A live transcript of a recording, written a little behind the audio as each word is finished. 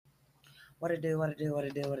What it do, what it do, what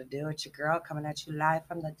it do, what it do. It's your girl coming at you live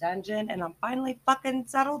from the dungeon, and I'm finally fucking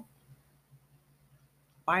settled.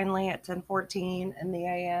 Finally at 10:14 in the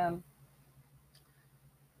AM.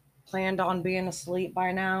 Planned on being asleep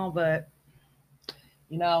by now, but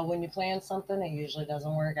when you plan something, it usually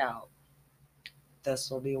doesn't work out. This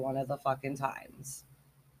will be one of the fucking times.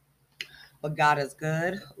 But God is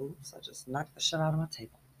good. Oops, I just knocked the shit out of my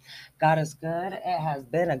table. God is good. It has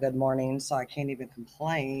been a good morning, so I can't even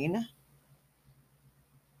complain.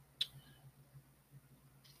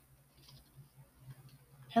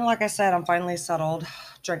 And like I said, I'm finally settled,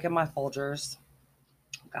 drinking my Folgers.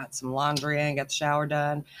 Got some laundry in, got the shower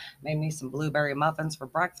done, made me some blueberry muffins for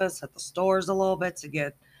breakfast, hit the stores a little bit to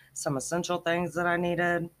get some essential things that I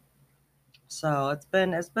needed. So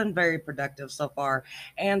it's been very productive so far.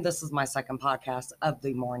 And this is my second podcast of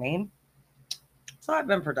the morning. So I've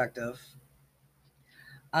been productive.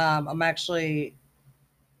 I'm actually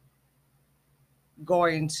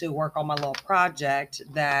going to work on my little project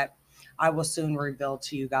that I will soon reveal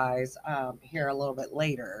to you guys here a little bit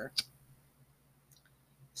later.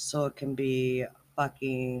 So it can be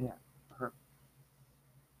fucking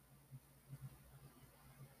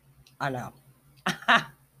I know.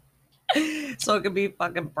 So it could be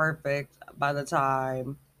fucking perfect by the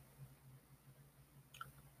time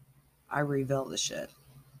I reveal the shit.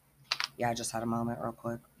 Yeah, I just had a moment real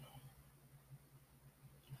quick.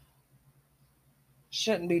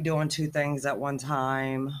 Shouldn't be doing two things at one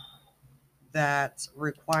time that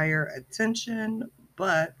require attention,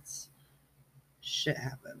 but shit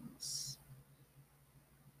happens.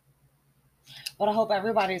 But I hope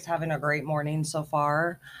everybody's having a great morning so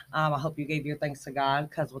far. I hope you gave your thanks to God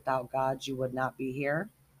because without God, you would not be here.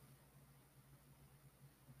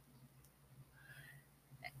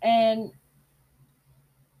 And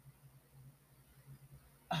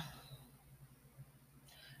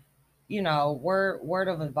word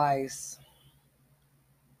of advice: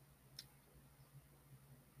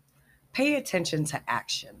 pay attention to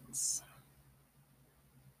actions.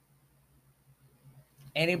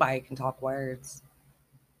 Anybody can talk words,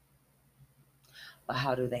 but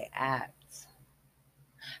how do they act?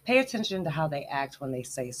 Pay attention to how they act when they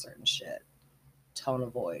say certain shit. Tone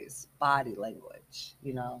of voice, body language.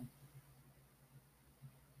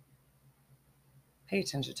 Pay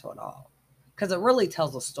attention to it all. Because it really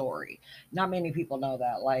tells a story. Not many people know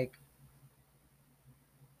that. Like,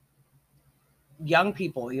 young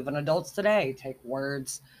people, even adults today, take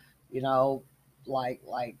words, you know, like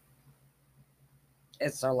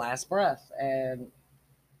it's their last breath and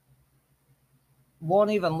won't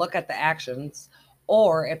even look at the actions.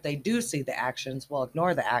 Or if they do see the actions, will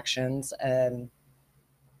ignore the actions. And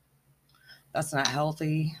that's not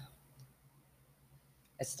healthy.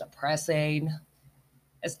 It's depressing.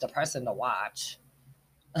 It's depressing to watch.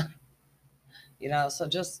 So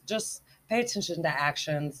just pay attention to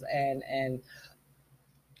actions and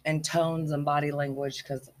tones and body language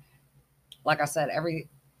because like I said,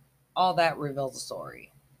 all that reveals a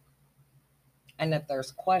story. And if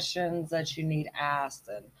there's questions that you need asked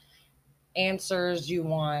and answers you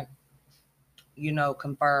want,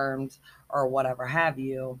 confirmed or whatever have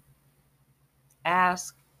you,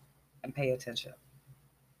 ask and pay attention.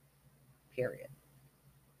 Period.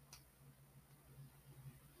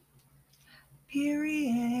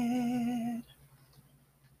 Period.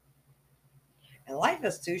 And life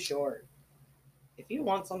is too short. If you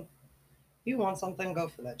want something, go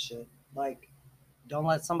for that shit. Like, don't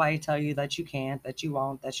let somebody tell you that you can't, that you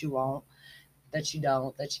won't, that you won't, that you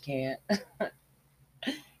don't, that you can't.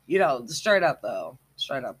 Straight up though.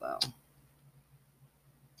 Straight up though.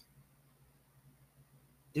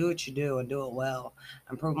 Do what you do and do it well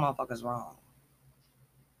and prove motherfuckers wrong.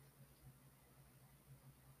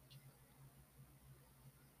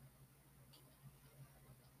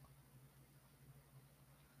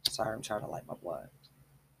 Sorry, I'm trying to light my blood.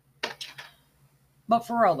 But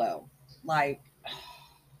for real though, like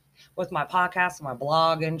with my podcast, my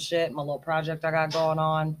blog and shit, my little project I got going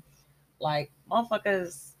on, like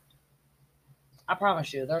motherfuckers, I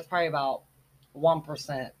promise you, there's probably about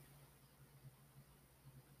 1%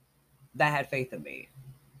 that had faith in me.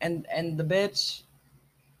 And the bitch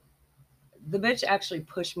actually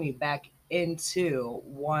pushed me back into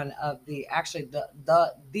one of the actually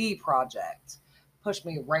the project pushed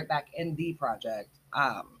me right back in the project,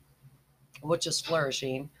 which is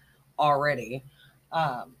flourishing already.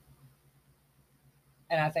 um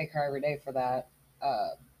and I thank her every day for that.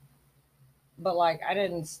 But like I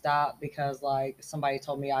didn't stop because like somebody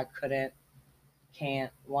told me I couldn't,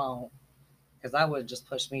 can't, won't, because that would just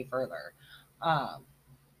push me further. um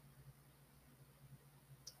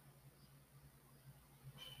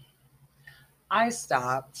I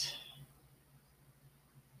stopped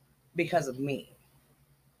because of me.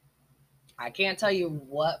 I can't tell you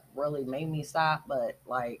what really made me stop, but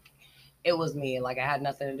like it was me. Like I had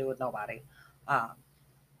nothing to do with nobody. Um,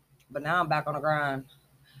 but now I'm back on the grind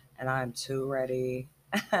and I'm too ready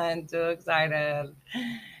and too excited.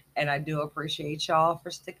 And I do appreciate y'all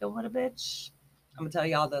for sticking with a bitch. I'm gonna tell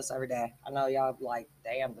y'all this every day. I know y'all like,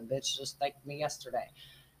 damn, the bitch just thanked me yesterday.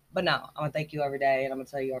 But no, I'm gonna thank you every day and I'm gonna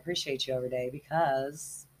tell you I appreciate you every day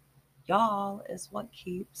because y'all is what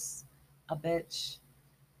keeps a bitch,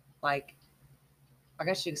 like, I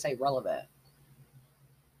guess you could say relevant.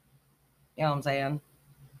 You know what I'm saying?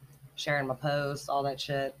 Sharing my posts, all that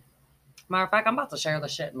shit. Matter of fact, I'm about to share the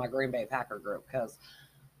shit in my Green Bay Packer group because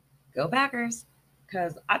go Packers.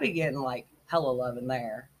 Because I be getting like hella love in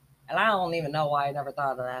there. And I don't even know why I never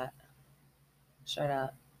thought of that. Straight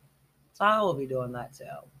up. So I will be doing that too.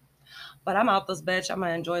 But I'm out this bitch. I'm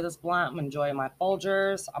gonna enjoy this blunt. I'm enjoying my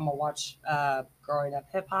Folgers. I'm gonna watch growing up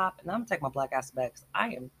hip hop, and I'm gonna take my black ass back 'cause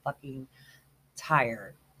I am fucking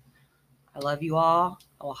tired. I love you all.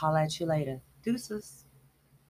 I will holla at you later. Deuces.